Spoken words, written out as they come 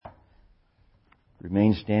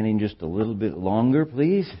Remain standing just a little bit longer,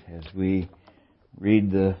 please, as we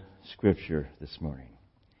read the Scripture this morning.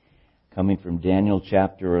 Coming from Daniel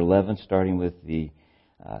chapter 11, starting with the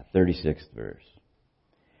 36th verse.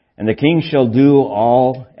 And the king shall do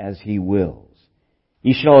all as he wills.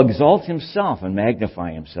 He shall exalt himself and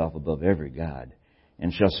magnify himself above every god,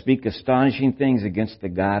 and shall speak astonishing things against the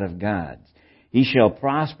God of gods. He shall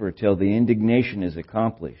prosper till the indignation is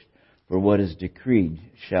accomplished, for what is decreed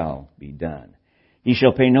shall be done. He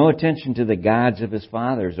shall pay no attention to the gods of his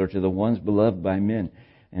fathers or to the ones beloved by men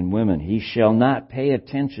and women. He shall not pay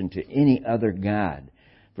attention to any other god,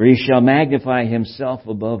 for he shall magnify himself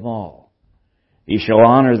above all. He shall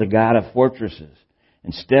honor the God of fortresses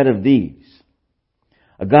instead of these.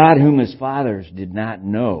 A God whom his fathers did not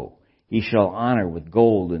know, he shall honor with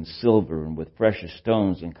gold and silver and with precious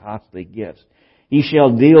stones and costly gifts. He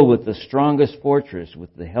shall deal with the strongest fortress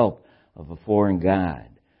with the help of a foreign god.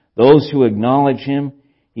 Those who acknowledge him,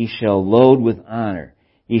 he shall load with honor.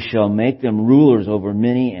 He shall make them rulers over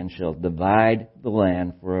many and shall divide the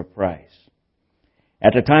land for a price.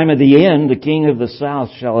 At the time of the end, the king of the south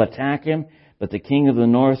shall attack him, but the king of the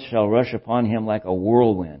north shall rush upon him like a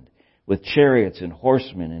whirlwind, with chariots and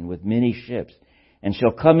horsemen and with many ships, and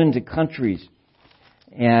shall come into countries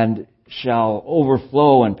and shall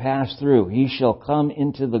overflow and pass through. He shall come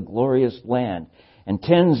into the glorious land, and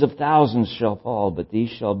tens of thousands shall fall, but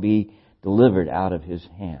these shall be delivered out of his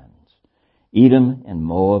hands. Edom and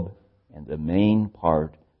Moab and the main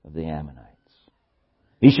part of the Ammonites.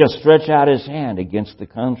 He shall stretch out his hand against the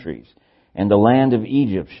countries, and the land of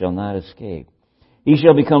Egypt shall not escape. He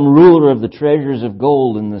shall become ruler of the treasures of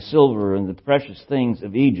gold and the silver and the precious things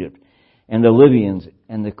of Egypt, and the Libyans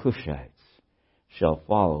and the Cushites shall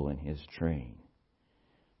follow in his train.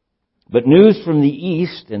 But news from the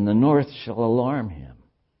east and the north shall alarm him,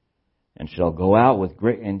 and shall go out with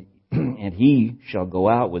great and he shall go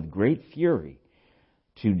out with great fury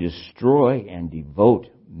to destroy and devote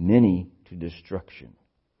many to destruction.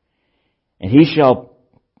 And he shall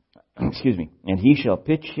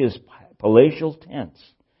pitch his palatial tents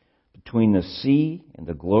between the sea and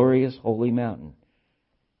the glorious holy mountain.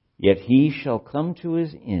 Yet he shall come to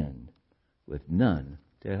his end with none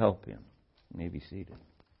to help him. You may be seated.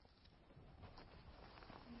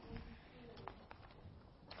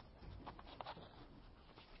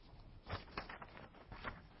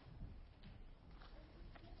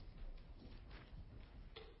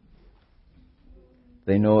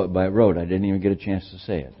 They know it by rote. I didn't even get a chance to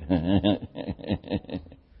say it.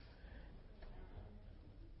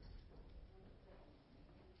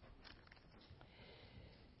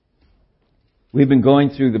 We've been going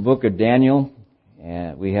through the book of Daniel,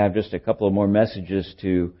 and we have just a couple of more messages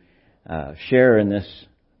to share in this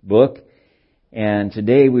book. And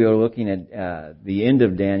today we are looking at the end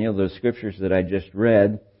of Daniel, those scriptures that I just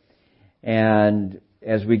read. And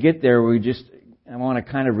as we get there, I want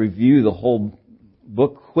to kind of review the whole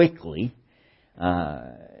book quickly,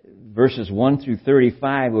 verses 1 through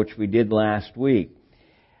 35, which we did last week.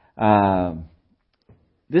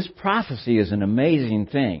 This prophecy is an amazing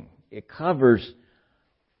thing. It covers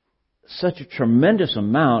such a tremendous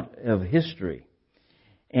amount of history.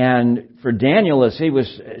 And for Daniel, as he was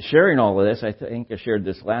sharing all of this, I think I shared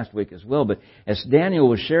this last week as well, but as Daniel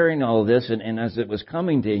was sharing all of this and as it was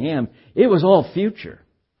coming to him, it was all future.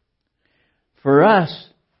 For us,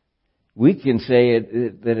 we can say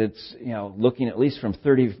that it's, looking at least from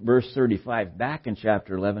verse 35 back in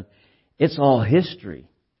chapter 11, it's all history.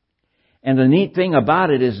 And the neat thing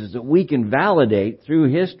about it is that we can validate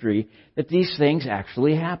through history that these things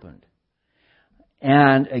actually happened.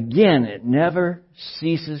 And again, it never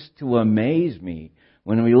ceases to amaze me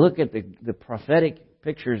when we look at the prophetic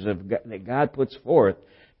pictures that God puts forth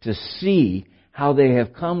to see how they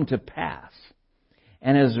have come to pass.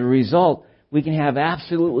 And as a result, we can have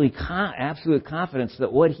absolute confidence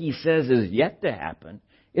that what He says is yet to happen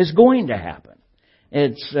is going to happen.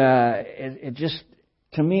 It just,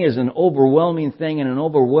 to me, is an overwhelming thing and an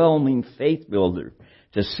overwhelming faith builder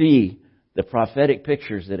to see the prophetic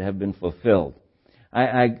pictures that have been fulfilled.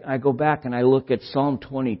 I go back and I look at Psalm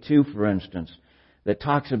 22, for instance, that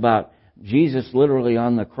talks about Jesus literally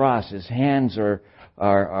on the cross. His hands are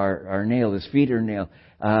nailed, his feet are nailed.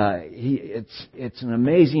 It's an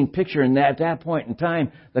amazing picture, and at that point in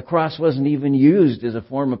time, the cross wasn't even used as a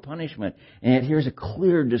form of punishment. And yet here's a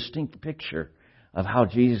clear, distinct picture of how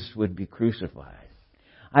Jesus would be crucified.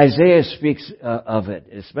 Isaiah speaks of it,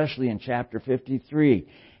 especially in chapter 53.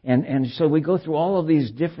 And so we go through all of these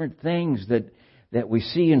different things that we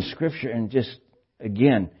see in Scripture, and just,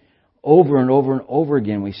 again, over and over and over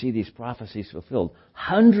again, we see these prophecies fulfilled.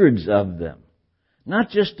 Hundreds of them Not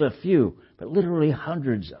just a few, but literally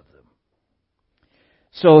hundreds of them.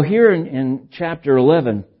 So here in chapter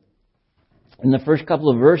 11, in the first couple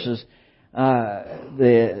of verses,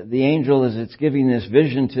 the angel, as it's giving this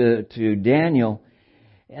vision to Daniel,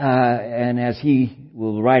 and as he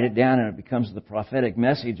will write it down, and it becomes the prophetic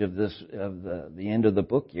message of the end of the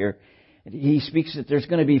book here, he speaks that there's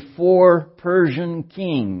going to be 4 Persian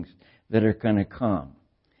kings that are going to come.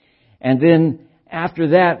 And then after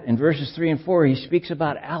that, in verses 3 and 4, he speaks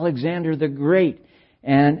about Alexander the Great,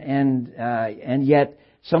 and yet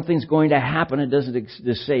something's going to happen. It doesn't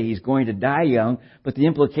just say he's going to die young, but the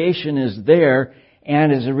implication is there,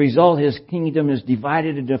 and as a result, his kingdom is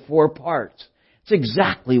divided into 4 parts. It's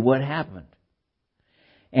exactly what happened.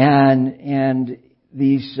 And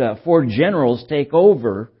these 4 generals take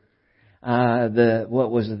over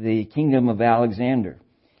what was the kingdom of Alexander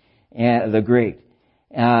the Great.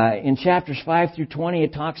 In chapters 5 through 20,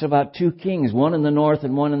 it talks about 2 kings, one in the north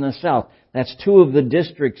and one in the south. That's 2 of the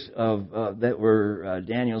districts that were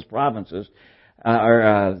Daniel's provinces,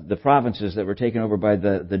 or the provinces that were taken over by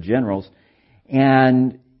the generals.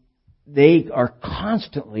 And they are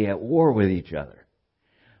constantly at war with each other.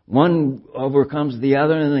 One overcomes the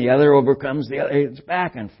other, and the other overcomes the other. It's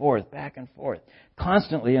back and forth,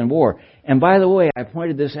 constantly in war. And by the way, I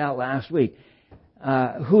pointed this out last week.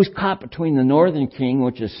 Who's caught between the northern king,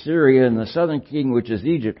 which is Syria, and the southern king, which is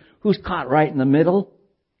Egypt? Who's caught right in the middle?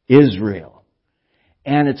 Israel.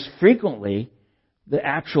 And it's frequently the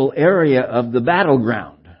actual area of the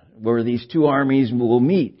battleground where these 2 armies will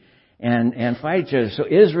meet and fight each other. So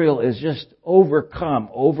Israel is just overcome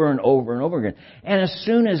over and over and over again. And as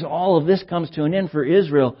soon as all of this comes to an end for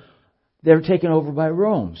Israel, they're taken over by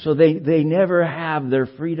Rome. So they never have their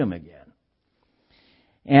freedom again.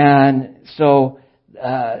 And so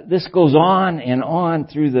this goes on and on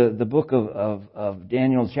through the book of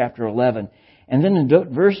Daniel chapter 11. And then in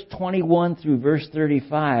verse 21 through verse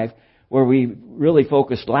 35, where we really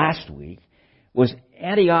focused last week, was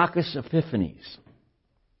Antiochus Epiphanes.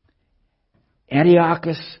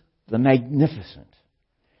 Antiochus the Magnificent.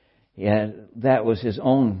 Yeah, that was his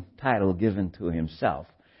own title given to himself.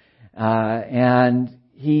 And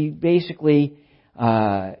he basically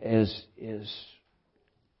is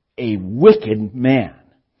a wicked man.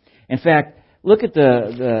 In fact, look at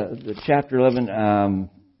the chapter 11,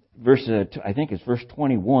 verse, I think it's verse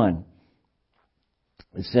 21.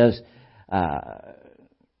 It says,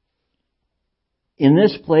 "In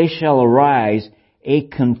this place shall arise a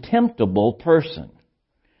contemptible person,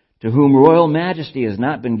 to whom royal majesty has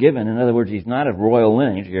not been given." In other words, he's not of royal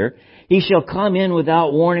lineage here. "He shall come in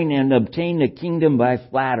without warning and obtain the kingdom by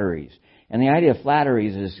flatteries." And the idea of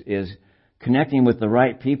flatteries is connecting with the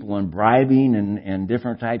right people and bribing and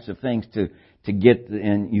different types of things to get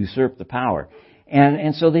and usurp the power.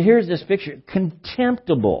 And so here's this picture.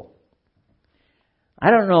 Contemptible. I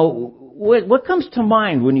don't know, what comes to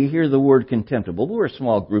mind when you hear the word contemptible? We're a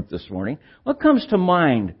small group this morning. What comes to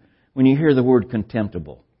mind when you hear the word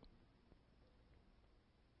contemptible?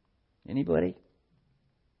 Anybody?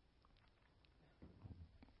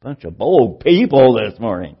 Bunch of bold people this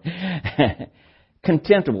morning.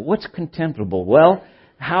 Contemptible. What's contemptible? Well,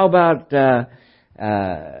 how about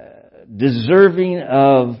deserving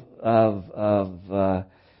of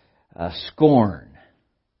scorn?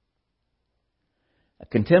 A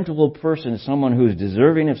contemptible person is someone who is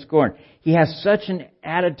deserving of scorn. He has such an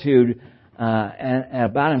attitude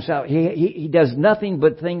about himself. He does nothing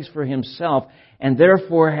but things for himself, and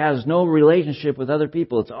therefore has no relationship with other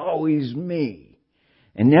people. It's always me,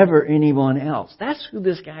 and never anyone else. That's who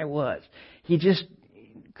this guy was. He just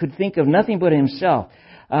could think of nothing but himself.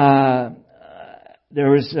 There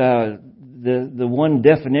was the one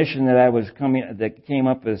definition that came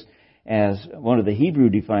up as one of the Hebrew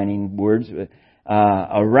defining words,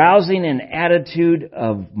 arousing an attitude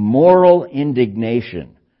of moral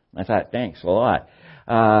indignation. I thought, thanks a lot.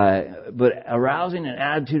 But arousing an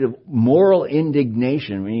attitude of moral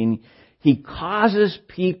indignation, meaning he causes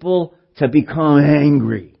people to become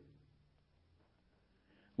angry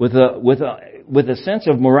with a sense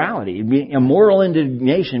of morality. A moral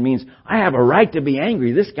indignation means I have a right to be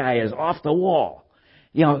angry. This guy is off the wall.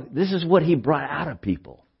 You know, this is what he brought out of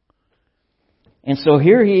people. And so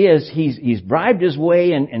here he is. He's bribed his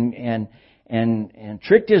way and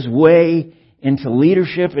tricked his way into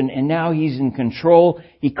leadership, and now he's in control.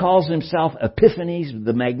 He calls himself Epiphanes,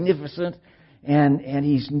 the Magnificent, and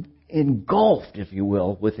he's engulfed, if you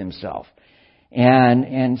will, with himself.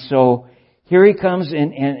 And so here he comes,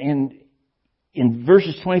 and in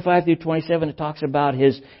verses 25 through 27, it talks about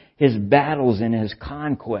his battles and his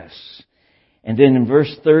conquests. And then in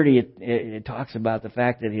verse 30, it talks about the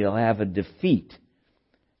fact that he'll have a defeat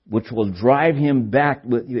which will drive him back,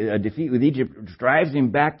 a defeat with Egypt drives him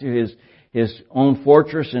back to his own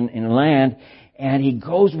fortress and land. And he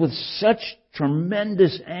goes with such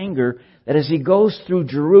tremendous anger that as he goes through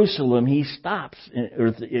Jerusalem, he stops, or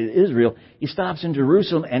Israel, he stops in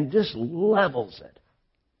Jerusalem and just levels it.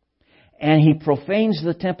 And he profanes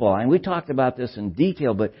the temple. And we talked about this in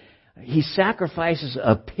detail, but he sacrifices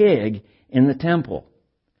a pig in the temple.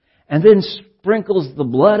 And then sprinkles the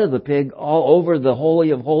blood of the pig all over the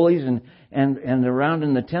Holy of Holies and around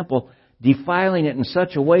in the temple, defiling it in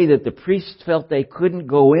such a way that the priests felt they couldn't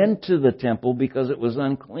go into the temple because it was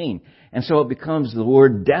unclean. And so it becomes the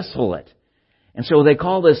word desolate. And so they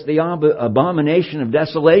call this the abomination of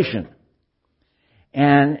desolation.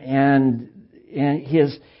 And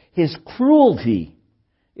his cruelty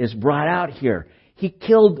is brought out here. He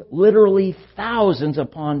killed literally thousands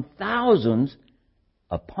upon thousands,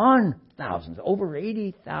 over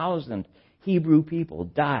 80,000 Hebrew people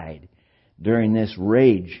died during this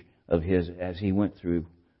rage of his as he went through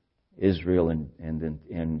Israel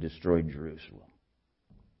and destroyed Jerusalem.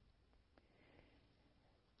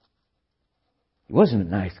 He wasn't a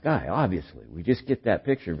nice guy, obviously. We just get that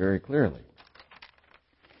picture very clearly.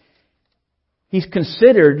 He's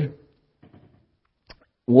considered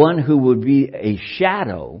one who would be a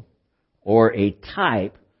shadow or a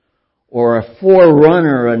type or a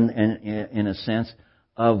forerunner in a sense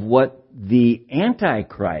of what the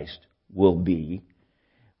Antichrist will be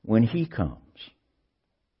when he comes.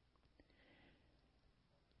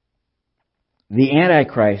 The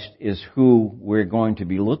Antichrist is who we're going to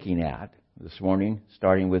be looking at this morning,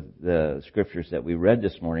 starting with the scriptures that we read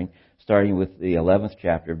this morning, starting with the 11th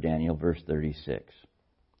chapter of Daniel, verse 36. It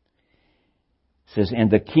says, "And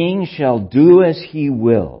the king shall do as he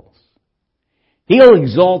wills. He'll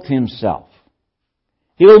exalt himself.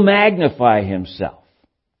 He'll magnify himself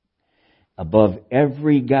above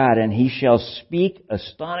every god, and he shall speak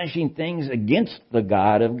astonishing things against the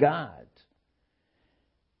God of gods.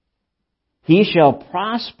 He shall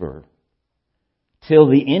prosper till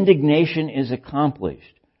the indignation is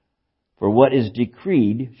accomplished, for what is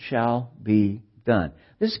decreed shall be done."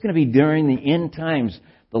 This is going to be during the end times,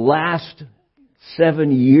 the last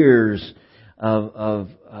 7 years of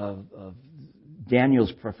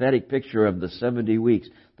Daniel's prophetic picture of the 70 weeks,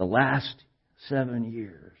 the last 7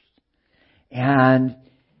 years. And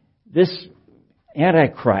this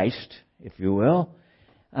Antichrist, if you will,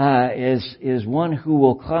 is one who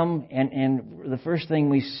will come, and the first thing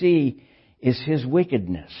we see is his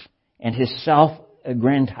wickedness and his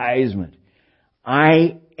self-aggrandizement.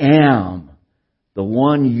 I am the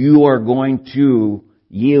one you are going to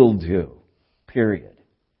yield to, period.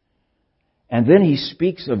 And then he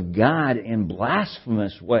speaks of God in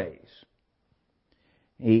blasphemous ways.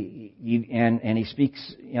 He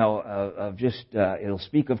speaks, of just, it'll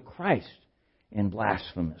speak of Christ in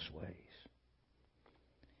blasphemous ways.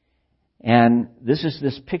 And this is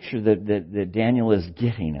this picture that Daniel is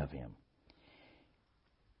getting of him.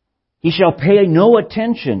 He shall pay no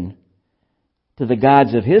attention to the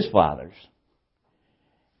gods of his fathers.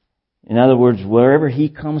 In other words, wherever he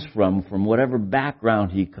comes from whatever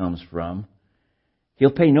background he comes from,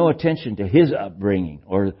 he'll pay no attention to his upbringing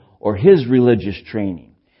or his religious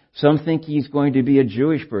training. Some think he's going to be a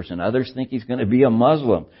Jewish person. Others think he's going to be a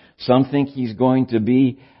Muslim. Some think he's going to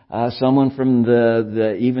be someone from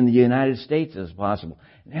even the United States as possible.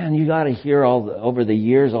 Man, you got to hear over the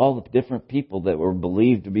years all the different people that were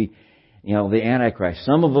believed to be, the Antichrist.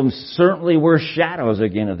 Some of them certainly were shadows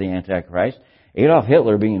again of the Antichrist. Adolf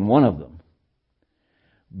Hitler being one of them.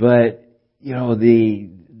 But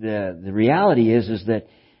the reality is that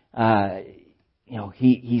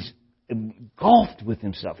he's engulfed with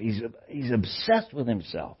himself. He's obsessed with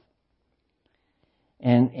himself.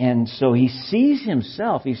 And so he sees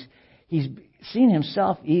himself, he's seen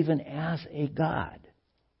himself even as a god.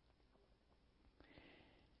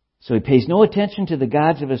 So he pays no attention to the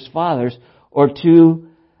gods of his fathers or to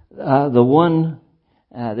the one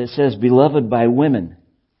that says beloved by women.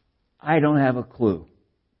 I don't have a clue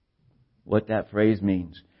what that phrase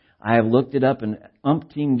means. I have looked it up in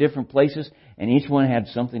umpteen different places, and each one had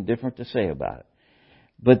something different to say about it.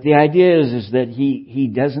 But the idea is that he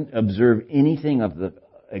doesn't observe anything of the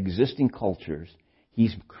existing cultures.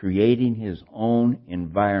 He's creating his own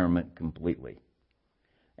environment completely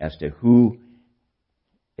as to who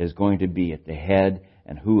is going to be at the head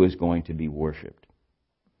and who is going to be worshipped.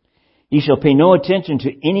 He shall pay no attention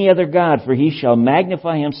to any other god, for he shall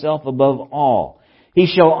magnify himself above all. He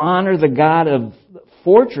shall honor the God of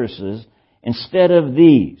fortresses instead of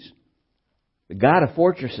these. The God of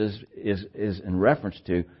fortresses is in reference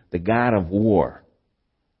to the God of war.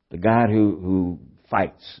 The God who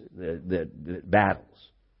fights, the battles.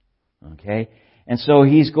 Okay? And so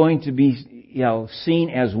he's going to be, seen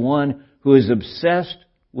as one who is obsessed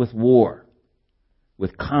with war,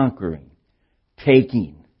 with conquering,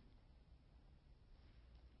 taking.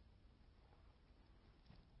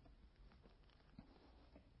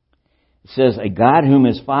 It says, a God whom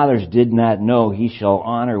his fathers did not know, he shall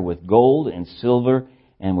honor with gold and silver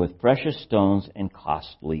and with precious stones and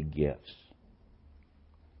costly gifts.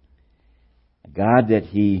 A God that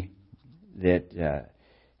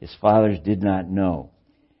his fathers did not know.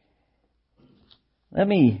 Let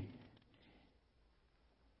me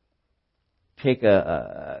take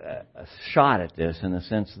a shot at this in the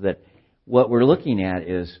sense that what we're looking at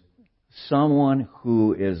is someone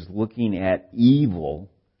who is looking at evil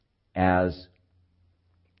as,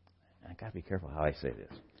 I've got to be careful how I say this.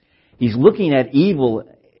 He's looking at evil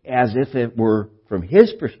as if it were, from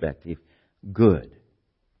his perspective, good.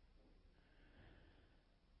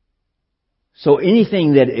 So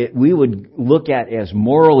anything that we would look at as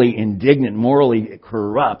morally indignant, morally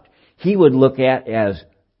corrupt, he would look at as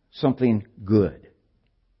something good.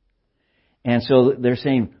 And so they're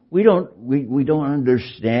saying, we don't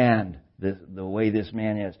understand the way this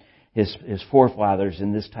man is. His forefathers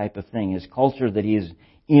and this type of thing. His culture that he is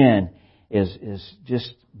in is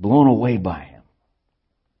just blown away by him.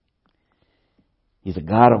 He's a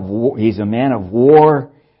god of war. He's a man of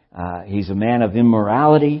war. He's a man of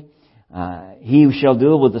immorality. He shall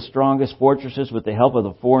deal with the strongest fortresses with the help of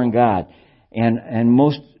the foreign god. And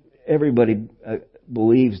most everybody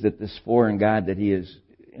believes that this foreign god that he is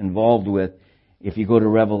involved with, if you go to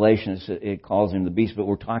Revelation, it calls him the beast, but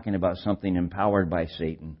we're talking about something empowered by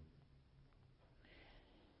Satan.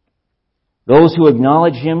 Those who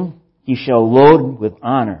acknowledge him, he shall load with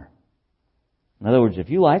honor. In other words, if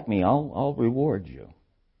you like me, I'll reward you.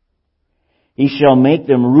 He shall make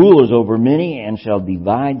them rulers over many and shall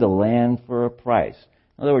divide the land for a price.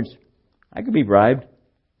 In other words, I could be bribed.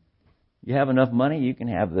 You have enough money, you can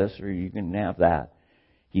have this or you can have that.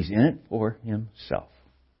 He's in it for himself.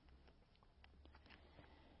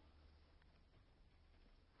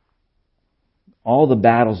 All the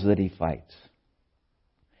battles that he fights.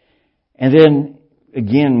 And then,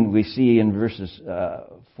 again, we see in verses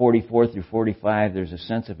 44 through 45, there's a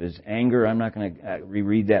sense of his anger. I'm not going to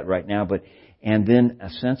reread that right now, and then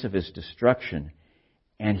a sense of his destruction.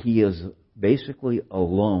 And he is basically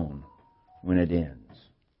alone when it ends.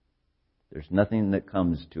 There's nothing that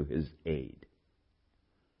comes to his aid.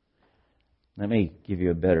 Let me give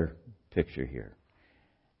you a better picture here.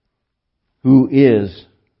 Who is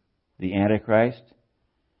the Antichrist?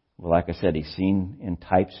 Well, like I said, he's seen in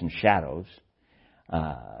types and shadows.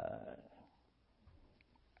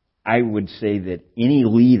 I would say that any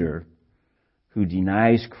leader who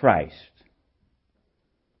denies Christ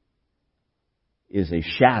is a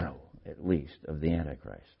shadow, at least, of the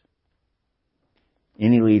Antichrist.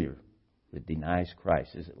 Any leader that denies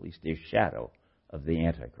Christ is at least a shadow of the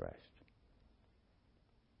Antichrist.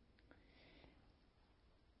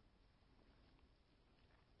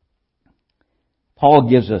 Paul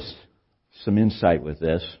gives us some insight with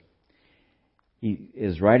this. He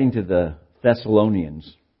is writing to the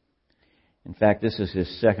Thessalonians. In fact, this is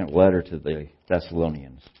his second letter to the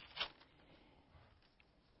Thessalonians.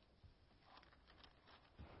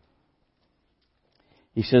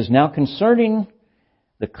 He says, now concerning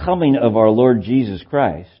the coming of our Lord Jesus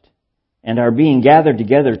Christ and our being gathered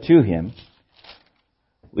together to Him,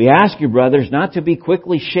 we ask you, brothers, not to be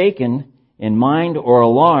quickly shaken in mind or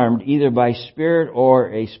alarmed, either by spirit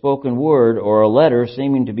or a spoken word or a letter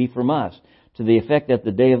seeming to be from us, to the effect that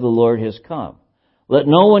the day of the Lord has come. Let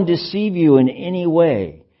no one deceive you in any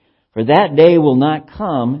way, for that day will not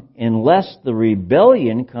come unless the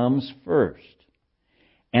rebellion comes first.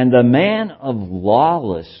 And the man of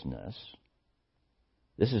lawlessness,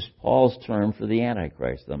 this is Paul's term for the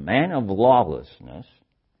Antichrist, the man of lawlessness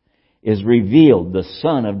is revealed, the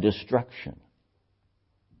son of destruction,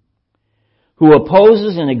 who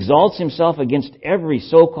opposes and exalts himself against every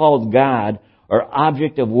so-called God or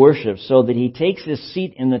object of worship, so that he takes his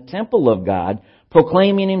seat in the temple of God,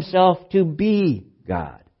 proclaiming himself to be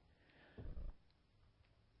God.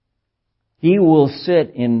 He will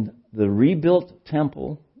sit in the rebuilt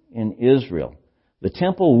temple in Israel. The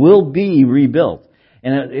temple will be rebuilt.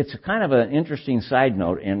 And it's kind of an interesting side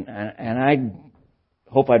note, and I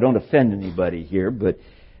hope I don't offend anybody here, but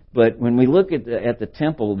when we look at the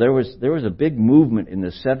temple, there was a big movement in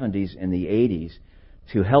the 70s and the 80s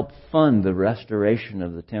to help fund the restoration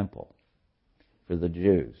of the temple for the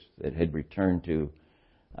Jews that had returned to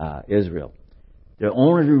Israel. The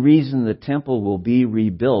only reason the temple will be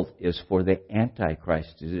rebuilt is for the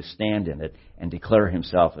Antichrist to stand in it and declare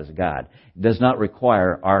himself as God. It does not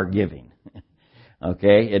require our giving.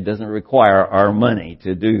 Okay? It doesn't require our money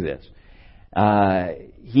to do this.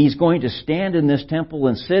 He's going to stand in this temple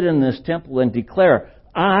and sit in this temple and declare,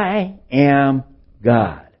 I am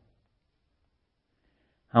God.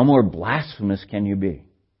 How more blasphemous can you be?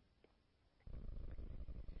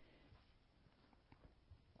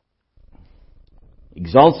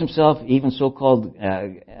 Exalts himself, even so-called,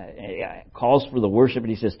 calls for the worship, and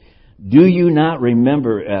he says, do you not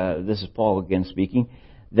remember, this is Paul again speaking,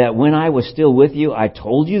 that when I was still with you, I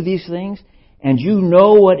told you these things? And you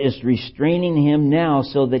know what is restraining him now,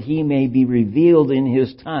 so that he may be revealed in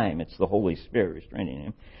his time. It's the Holy Spirit restraining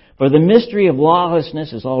him. For the mystery of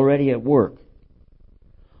lawlessness is already at work.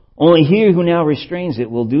 Only he who now restrains it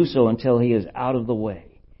will do so until he is out of the way.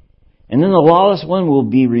 And then the lawless one will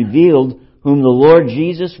be revealed, whom the Lord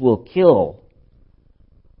Jesus will kill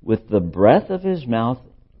with the breath of his mouth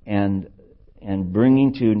and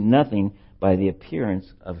bringing to nothing by the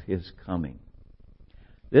appearance of his coming.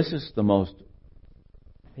 This is the most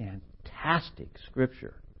fantastic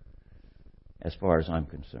scripture as far as I'm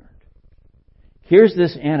concerned. Here's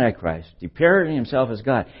this Antichrist declaring himself as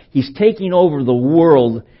God. He's taking over the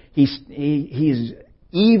world. He's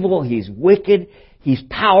evil. He's wicked. He's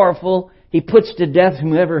powerful. He puts to death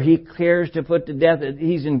whomever he cares to put to death.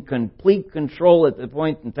 He's in complete control at the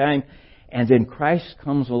point in time. And then Christ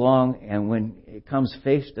comes along, and when it comes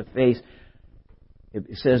face to face, it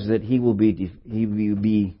says that he will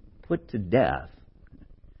be put to death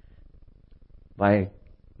by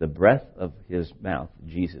the breath of his mouth,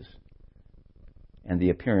 Jesus, and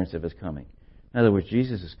the appearance of his coming. In other words,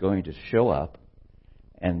 Jesus is going to show up,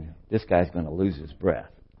 and this guy's going to lose his breath.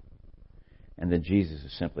 And then Jesus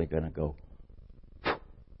is simply going to go,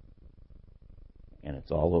 and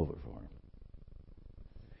it's all over for him.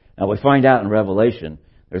 Now we find out in Revelation,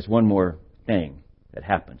 there's one more thing that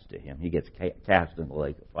happens to him. He gets cast in the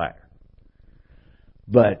lake of fire.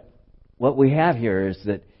 But what we have here is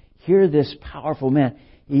that here this powerful man,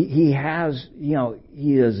 he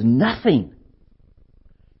is nothing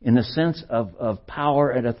in the sense of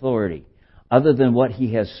power and authority other than what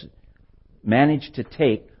he has managed to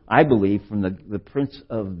take, I believe, from the prince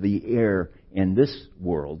of the air in this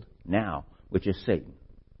world now, which is Satan.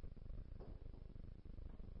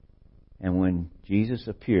 And when Jesus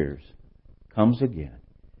appears, comes again,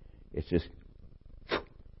 it's just,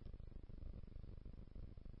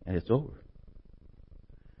 and it's over.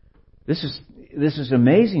 This is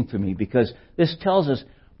amazing to me, because this tells us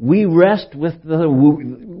we rest with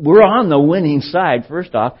we're on the winning side,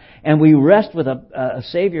 first off, and we rest with a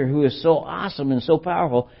Savior who is so awesome and so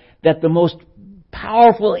powerful that the most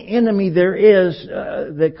powerful enemy there is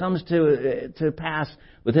that comes to pass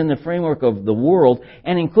within the framework of the world,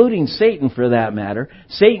 and including Satan for that matter,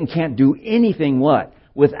 Satan can't do anything what?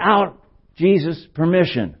 Without Jesus'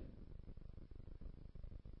 permission.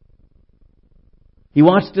 He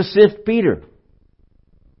wants to sift Peter.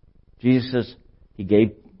 Jesus says he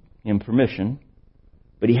gave him permission,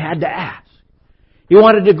 but he had to ask. He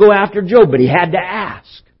wanted to go after Job, but he had to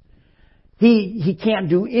ask. He can't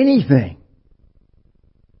do anything.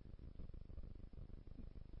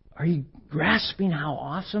 Are you grasping how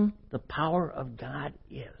awesome the power of God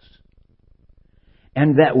is?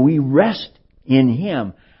 And that we rest in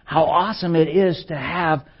Him. How awesome it is to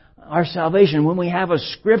have our salvation when we have a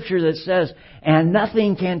scripture that says, and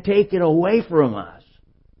nothing can take it away from us.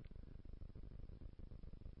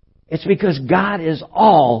 It's because God is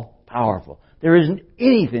all powerful. There isn't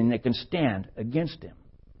anything that can stand against Him.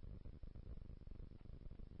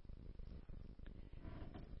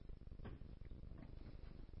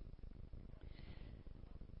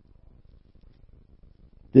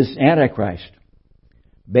 This Antichrist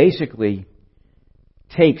basically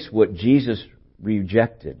takes what Jesus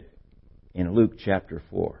rejected in Luke chapter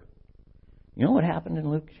 4. You know what happened in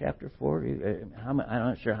Luke chapter 4? I'm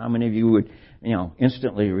not sure how many of you would,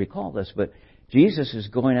 instantly recall this, but Jesus is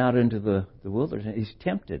going out into the wilderness. He's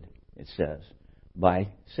tempted, it says, by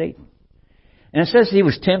Satan. And it says he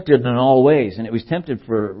was tempted in all ways, and it was tempted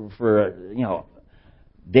for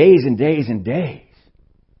days and days and days.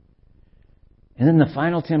 And then the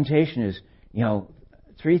final temptation is,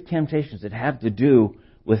 three temptations that have to do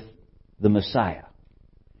with the Messiah.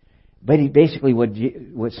 But basically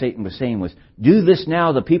what Satan was saying was, do this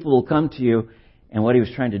now, the people will come to you. And what he was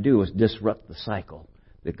trying to do was disrupt the cycle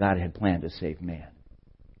that God had planned to save man.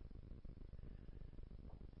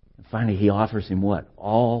 And finally he offers him what?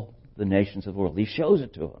 All the nations of the world. He shows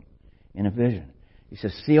it to him in a vision. He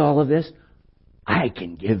says, see all of this? I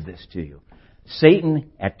can give this to you.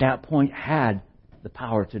 Satan at that point had the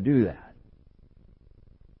power to do that.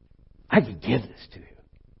 I could give this to you.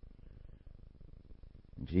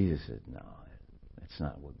 And Jesus said, no,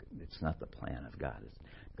 it's not the plan of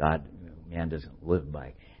God. Man doesn't live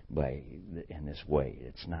by in this way.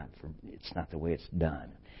 It's not the way it's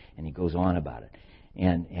done. And he goes on about it.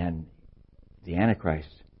 And the Antichrist,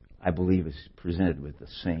 I believe, is presented with the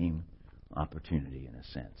same opportunity in a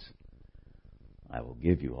sense. I will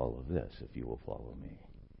give you all of this if you will follow me.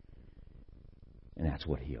 And that's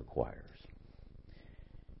what he acquires.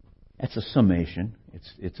 That's a summation.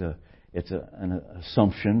 It's an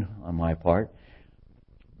assumption on my part,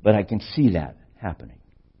 but I can see that happening.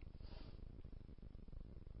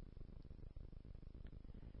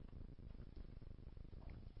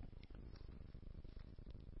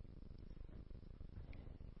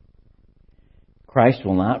 Christ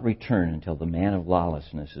will not return until the man of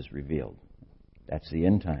lawlessness is revealed. That's the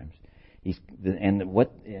end times.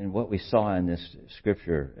 What we saw in this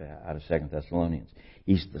scripture out of 2 Thessalonians,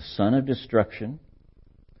 he's the son of destruction.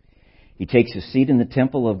 He takes his seat in the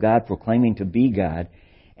temple of God, proclaiming to be God.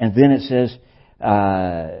 And then it says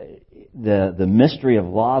the mystery of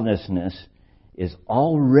lawlessness is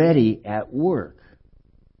already at work.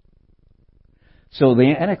 So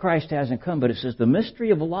the Antichrist hasn't come, but it says the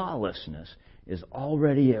mystery of lawlessness is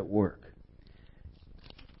already at work.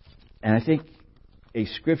 And I think a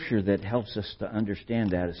scripture that helps us to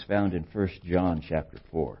understand that is found in 1 John chapter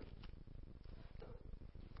 4.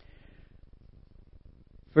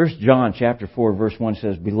 1 John chapter 4 verse 1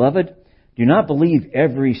 says, Beloved, do not believe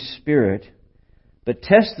every spirit, but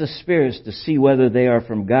test the spirits to see whether they are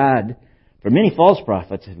from God. For many false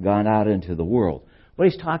prophets have gone out into the world. What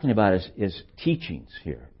he's talking about is teachings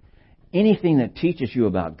here. Anything that teaches you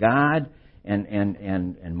about God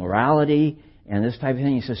and morality and this type of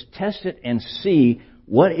thing, he says, test it and see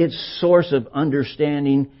what its source of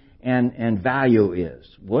understanding and value is.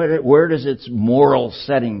 Where does its moral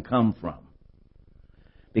setting come from?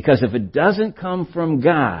 Because if it doesn't come from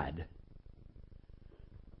God,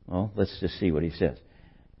 well, let's just see what he says.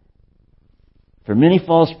 For many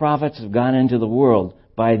false prophets have gone into the world.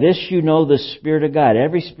 By this you know the Spirit of God.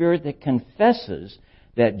 Every spirit that confesses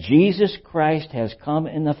that Jesus Christ has come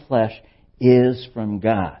in the flesh is from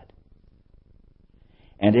God.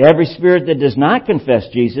 And every spirit that does not confess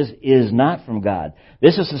Jesus is not from God.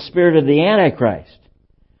 This is the spirit of the Antichrist,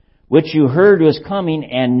 which you heard was coming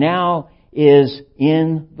and now is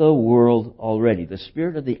in the world already. The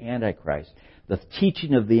spirit of the Antichrist, the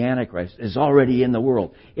teaching of the Antichrist, is already in the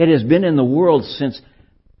world. It has been in the world since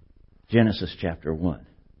Genesis chapter 1.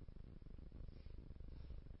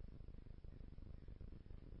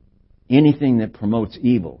 Anything that promotes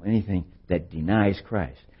evil, anything that denies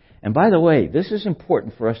Christ. And by the way, this is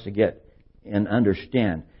important for us to get and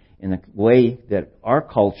understand in the way that our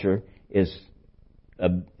culture has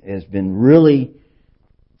been really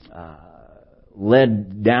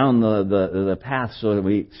led down the path, so that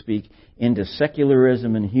we speak, into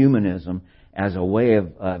secularism and humanism as a way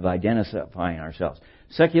of identifying ourselves.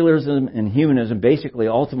 Secularism and humanism basically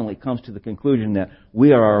ultimately comes to the conclusion that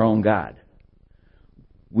we are our own God.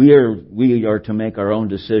 We are to make our own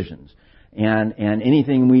decisions. And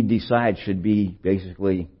anything we decide should be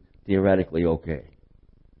basically theoretically okay.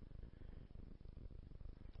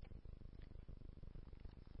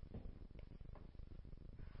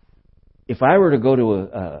 If I were to go to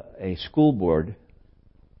a school board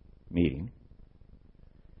meeting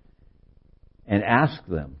and ask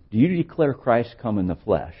them, do you declare Christ come in the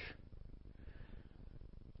flesh?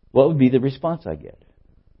 What would be the response I get?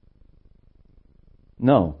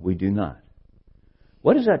 No, we do not.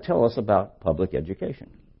 What does that tell us about public education?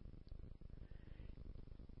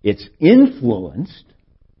 It's influenced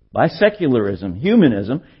by secularism,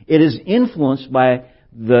 humanism. It is influenced by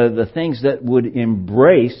the things that would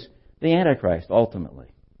embrace the Antichrist, ultimately.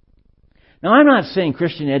 Now, I'm not saying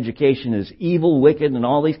Christian education is evil, wicked, and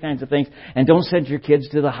all these kinds of things, and don't send your kids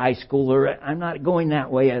to the high school, or I'm not going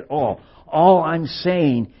that way at all. All I'm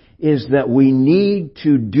saying is that we need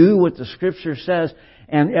to do what the Scripture says,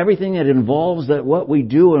 and everything that involves that what we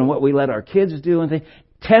do and what we let our kids do and things,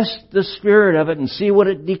 test the spirit of it and see what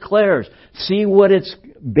it declares. See what its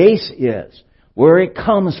base is, where it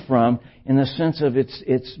comes from in the sense of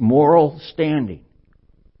its moral standing.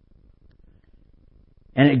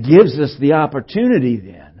 And it gives us the opportunity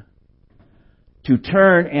then to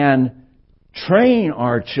turn and train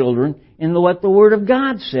our children in what the Word of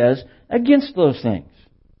God says against those things.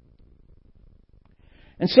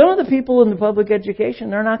 And some of the people in the public education,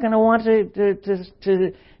 they're not going to want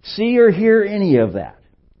to see or hear any of that.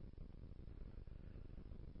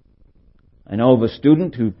 I know of a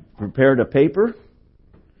student who prepared a paper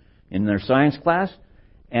in their science class,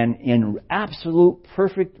 and in absolute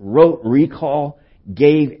perfect rote recall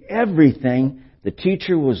gave everything the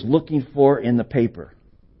teacher was looking for in the paper.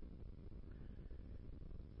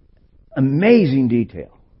 Amazing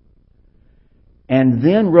detail. And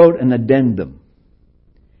then wrote an addendum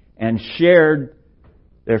and shared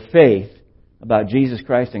their faith about Jesus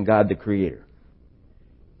Christ and God the Creator.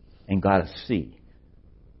 And got a C.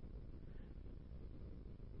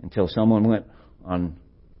 Until someone went on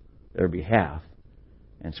their behalf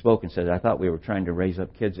and spoke and said, I thought we were trying to raise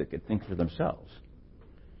up kids that could think for themselves.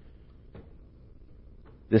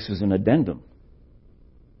 This is an addendum.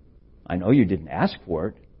 I know you didn't ask for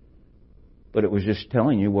it, but it was just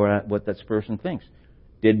telling you what this person thinks.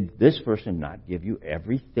 Did this person not give you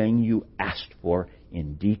everything you asked for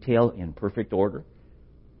in detail, in perfect order?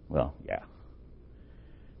 Well, yeah.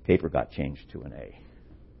 Paper got changed to an A.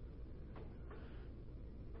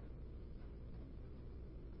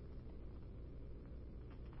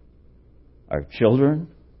 Our children,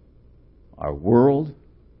 our world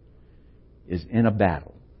is in a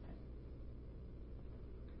battle.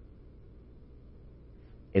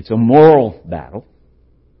 It's a moral battle.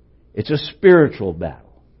 It's a spiritual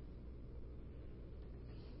battle.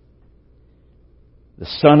 The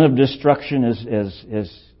son of destruction,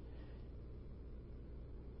 as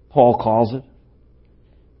Paul calls it,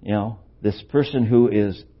 this person who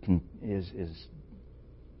is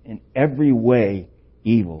in every way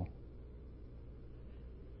evil,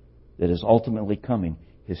 that is ultimately coming.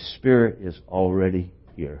 His spirit is already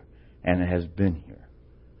here, and it has been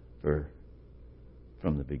here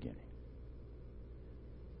from the beginning.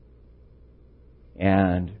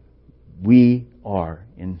 And we are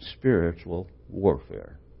in spiritual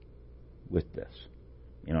warfare with this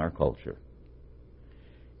in our culture.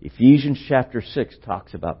 Ephesians chapter 6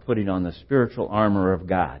 talks about putting on the spiritual armor of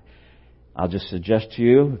God. I'll just suggest to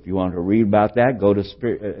you, if you want to read about that, go to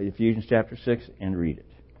Ephesians chapter 6 and read it.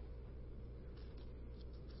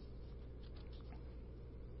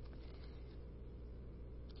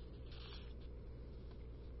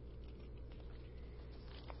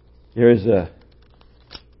 There is a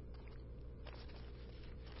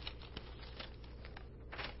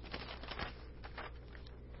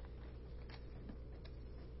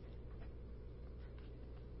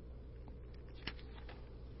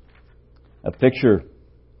picture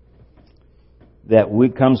that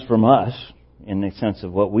comes from us in the sense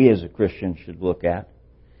of what we as a Christian should look at,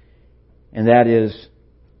 and that is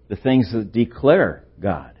the things that declare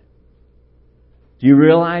God. Do you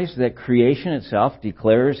realize that creation itself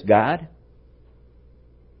declares God?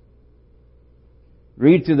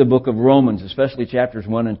 Read through the book of Romans, especially chapters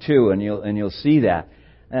 1 and 2, and you'll see that.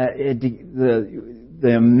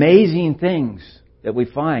 The amazing things that we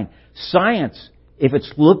find. Science, if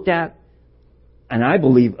it's looked at, and I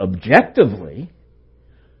believe objectively,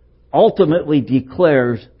 ultimately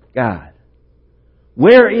declares God.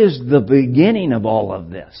 Where is the beginning of all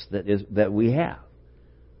of this that we have?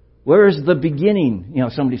 Where is the beginning?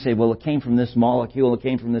 Somebody say, well, it came from this molecule, it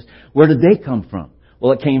came from this. Where did they come from?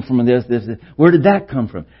 Well, it came from this. Where did that come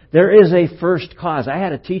from? There is a first cause. I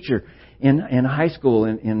had a teacher in high school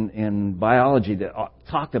in biology that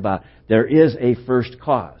talked about there is a first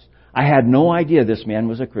cause. I had no idea this man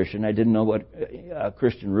was a Christian. I didn't know what a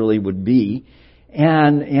Christian really would be.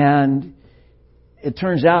 And it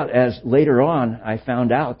turns out, as later on, I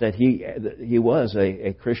found out that he was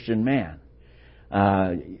a Christian man.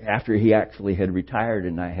 After he actually had retired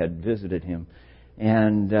and I had visited him.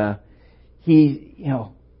 And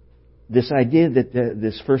this idea that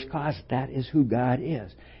this first cause, that is who God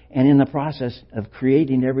is. And in the process of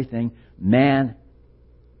creating everything, man,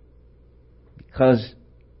 because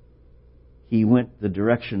he went the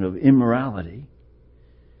direction of immorality,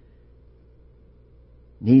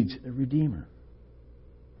 needs a Redeemer.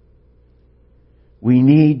 We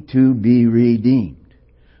need to be redeemed.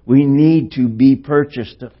 We need to be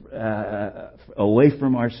purchased away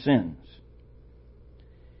from our sins.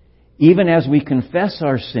 Even as we confess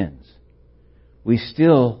our sins, we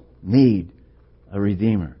still need a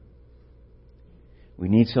Redeemer. We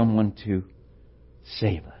need someone to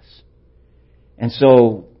save us. And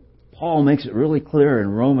so Paul makes it really clear in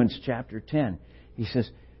Romans chapter 10. He says,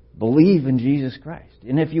 believe in Jesus Christ.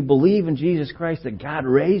 And if you believe in Jesus Christ that God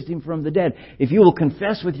raised Him from the dead, if you will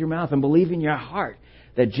confess with your mouth and believe in your heart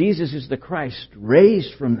that Jesus is the Christ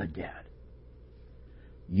raised from the dead,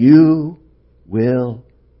 you will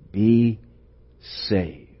be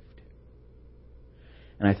saved.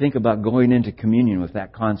 And I think about going into communion with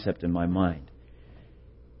that concept in my mind.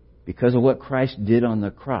 Because of what Christ did on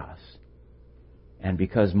the cross, and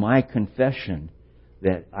because my confession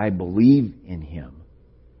that I believe in Him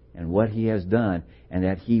and what He has done, and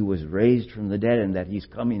that He was raised from the dead and that He's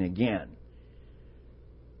coming again,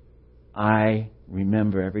 I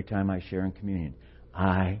remember every time I share in communion,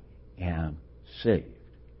 I am saved.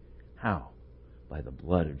 How? By the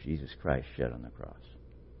blood of Jesus Christ shed on the cross.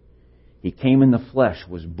 He came in the flesh,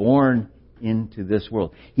 was born into this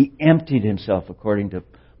world. He emptied Himself, according to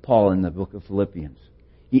Paul in the book of Philippians.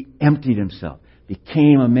 He emptied Himself,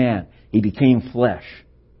 became a man. He became flesh.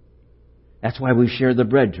 That's why we share the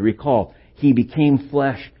bread, to recall. He became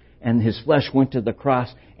flesh, and His flesh went to the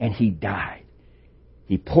cross, and He died.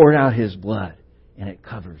 He poured out His blood, and it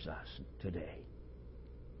covers us today.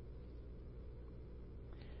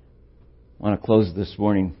 I want to close this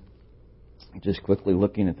morning just quickly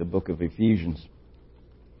looking at the book of Ephesians.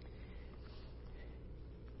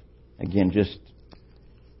 Again, just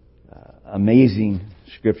amazing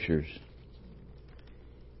scriptures.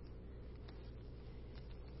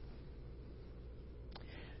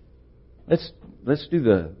 Let's do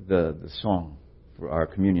the song, for our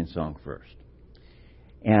communion song first.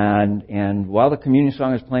 And while the communion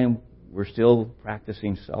song is playing, we're still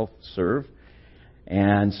practicing self-serve.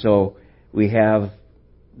 And so we have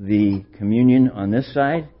the communion on this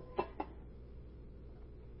side.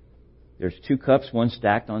 There's 2 cups, one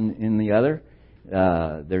stacked in the other.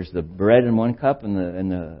 There's the bread in one cup and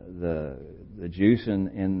the juice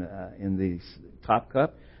in the top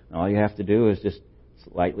cup. And all you have to do is just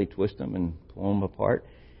lightly twist them and pull them apart.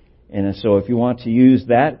 And so if you want to use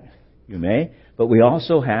that, you may. But we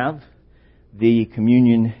also have the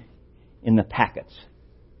communion in the packets.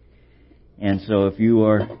 And so if you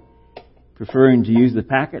are preferring to use the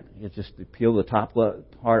packet, it's just to peel the top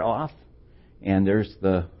part off, and there's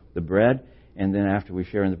the bread. And then after we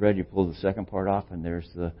share in the bread, you pull the second part off, and there's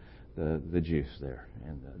the juice there,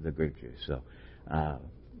 and the grape juice. So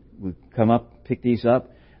we come up, pick these up.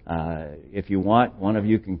 If you want, one of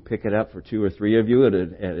you can pick it up for 2 or 3 of you,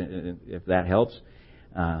 if that helps.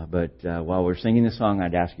 But while we're singing the song,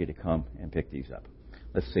 I'd ask you to come and pick these up.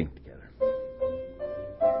 Let's sing together.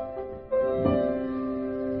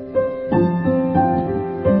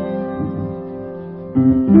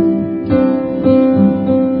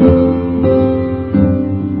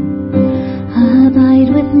 Abide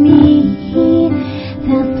with me,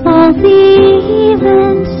 fast falls the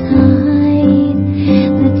eventide,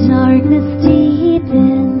 the darkness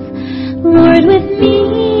deepens, Lord, with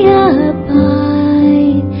me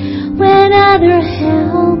abide, when other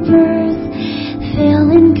helpers fail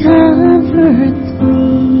in comforts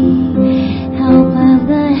flee, help of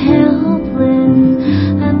the helpless,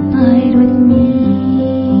 abide with me.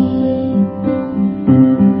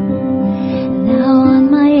 Thou on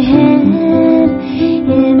my head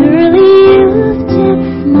in early youth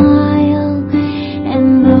didst smile, and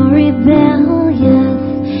though rebellious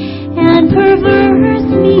and perverse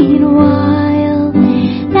meanwhile,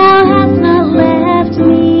 thou hast not left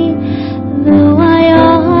me, though I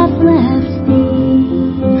oft left thee.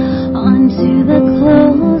 Unto the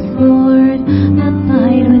close, Lord,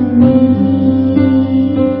 abide with me.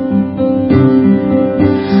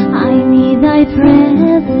 I need thy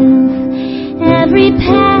presence every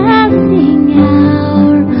passing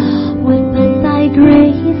hour. What but thy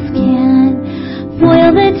grace can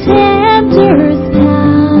foil the tempter's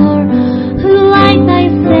power? Who like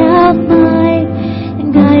thyself my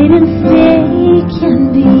guide and stay can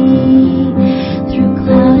be? Through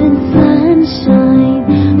cloud and sunshine,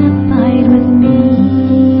 abide with me.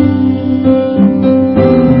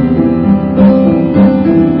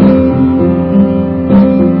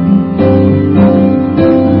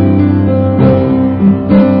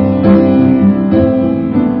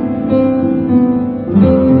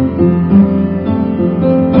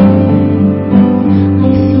 I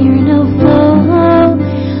fear no foe,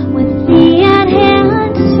 with thee at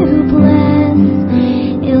hand to bless.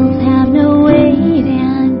 Ills have no weight,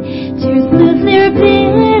 and tears lose their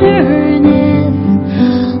bitterness.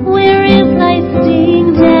 Where is thy sting,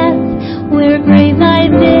 death? Where grave thy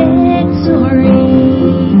victory?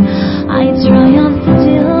 I triumph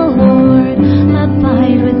still, Lord,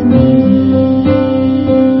 abide with me.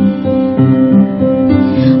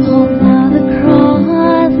 Hold thou the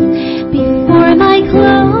cross before my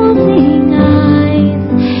closing eyes.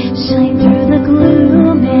 Shine through the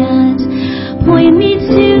gloom and point me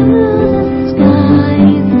to the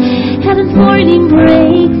skies. Heaven's morning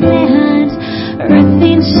breaks and earth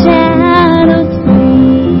faint shadows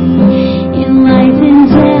flee. In life and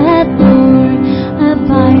death, Lord,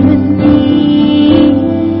 abide with me.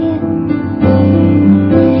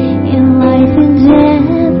 In life and death,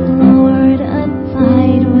 Lord,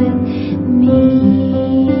 abide with me.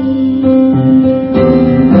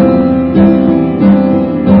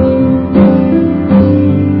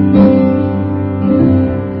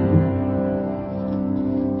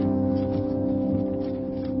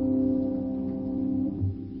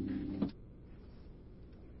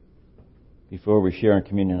 Before we share in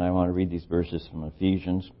communion, I want to read these verses from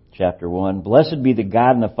Ephesians chapter 1. Blessed be the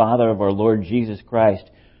God and the Father of our Lord Jesus Christ,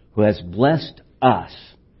 who has blessed us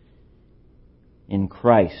in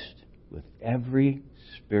Christ with every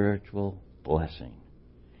spiritual blessing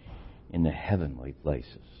in the heavenly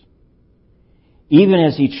places. Even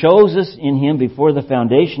as He chose us in Him before the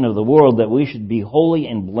foundation of the world, that we should be holy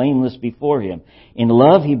and blameless before Him. In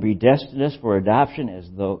love He predestined us for adoption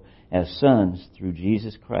as sons through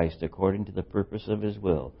Jesus Christ, according to the purpose of His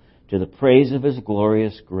will, to the praise of His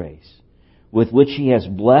glorious grace, with which He has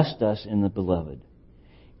blessed us in the Beloved.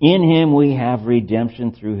 In Him we have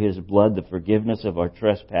redemption through His blood, the forgiveness of our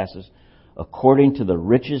trespasses, according to the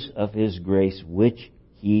riches of His grace, which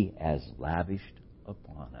He has lavished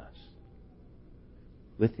upon us.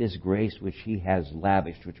 With His grace which He has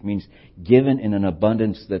lavished, which means given in an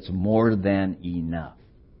abundance that's more than enough.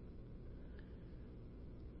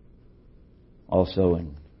 Also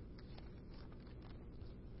in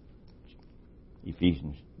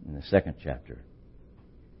Ephesians, in the 2nd chapter.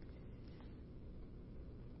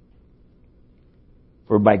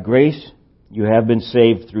 For by grace you have been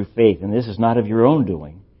saved through faith, and this is not of your own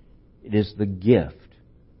doing. It is the gift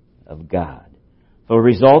of God. For a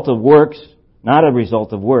result of works, not a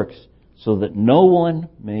result of works, so that no one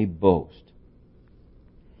may boast.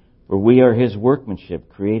 For we are His workmanship,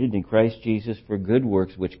 created in Christ Jesus for good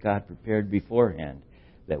works, which God prepared beforehand,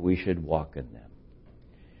 that we should walk in them.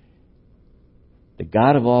 The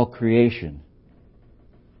God of all creation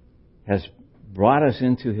has brought us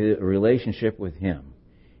into a relationship with Him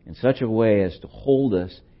in such a way as to hold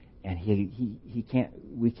us, and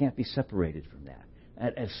we can't be separated from that.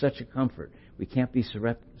 As such a comfort, we can't be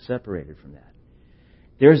separated from that.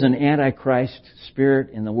 There's an antichrist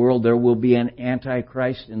spirit in the world. There will be an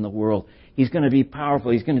antichrist in the world. He's going to be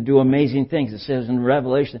powerful. He's going to do amazing things. It says in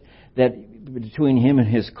Revelation that between him and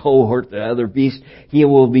his cohort, the other beast, he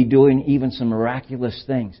will be doing even some miraculous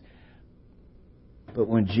things. But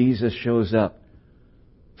when Jesus shows up,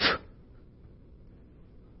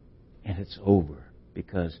 and it's over,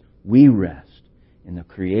 because we rest in the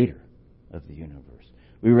Creator of the universe.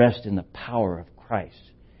 We rest in the power of Christ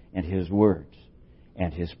and His words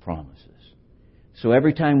and His promises. So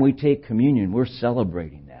every time we take communion, we're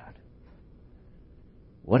celebrating that.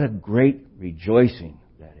 What a great rejoicing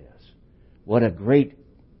that is. What a great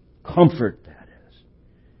comfort that is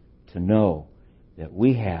to know that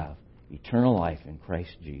we have eternal life in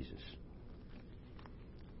Christ Jesus.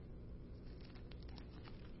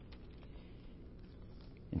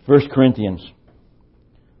 In 1 Corinthians,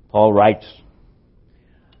 Paul writes,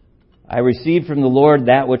 I received from the Lord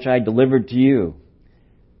that which I delivered to you,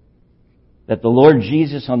 that the Lord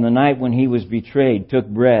Jesus, on the night when He was betrayed, took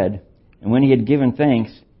bread, and when He had given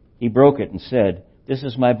thanks, He broke it and said, This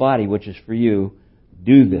is my body, which is for you.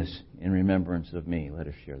 Do this in remembrance of me. Let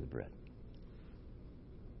us share the bread.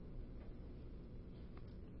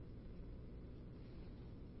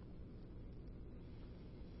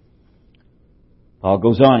 Paul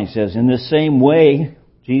goes on, he says, In the same way,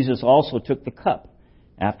 Jesus also took the cup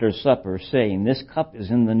after supper, saying, This cup is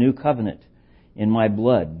in the new covenant in my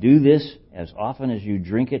blood. Do this as often as you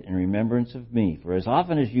drink it in remembrance of me. For as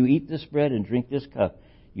often as you eat this bread and drink this cup,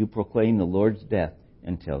 you proclaim the Lord's death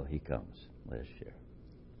until He comes. Let us share.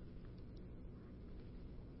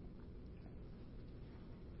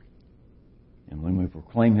 And when we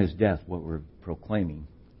proclaim His death, what we're proclaiming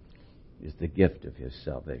is the gift of His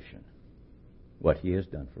salvation, what He has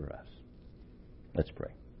done for us. Let's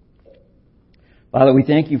pray. Father, we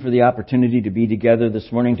thank You for the opportunity to be together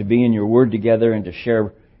this morning, to be in Your Word together, and to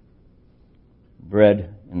share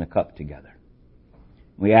bread and the cup together.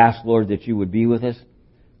 We ask, Lord, that You would be with us,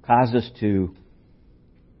 cause us to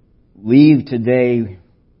leave today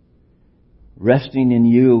resting in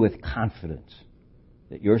You with confidence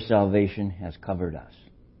that Your salvation has covered us,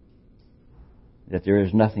 that there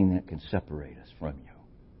is nothing that can separate us from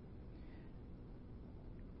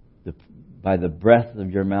You. By the breath of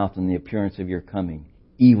Your mouth and the appearance of Your coming,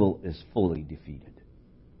 evil is fully defeated.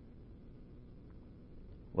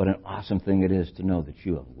 What an awesome thing it is to know that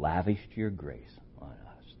You have lavished Your grace on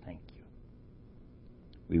us. Thank You.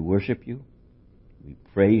 We worship You. We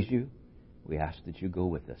praise You. We ask that You go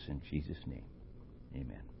with us in Jesus' name.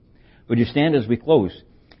 Amen. Would you stand as we close?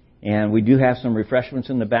 And we do have some refreshments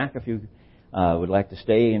in the back if you would like to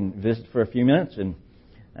stay and visit for a few minutes. And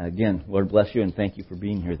again, Lord bless you and thank you for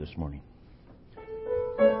being here this morning.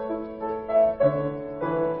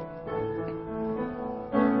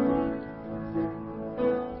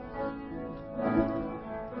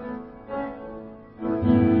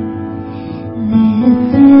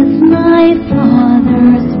 This is my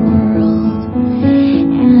Father's world,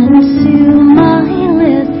 and to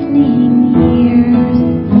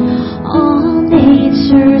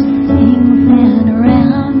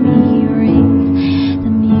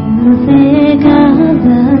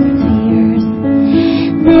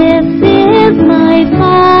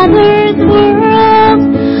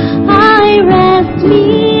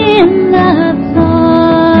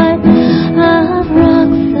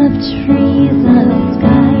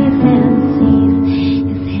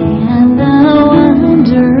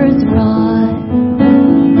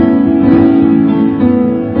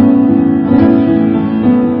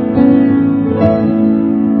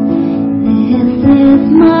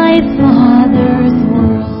my Father.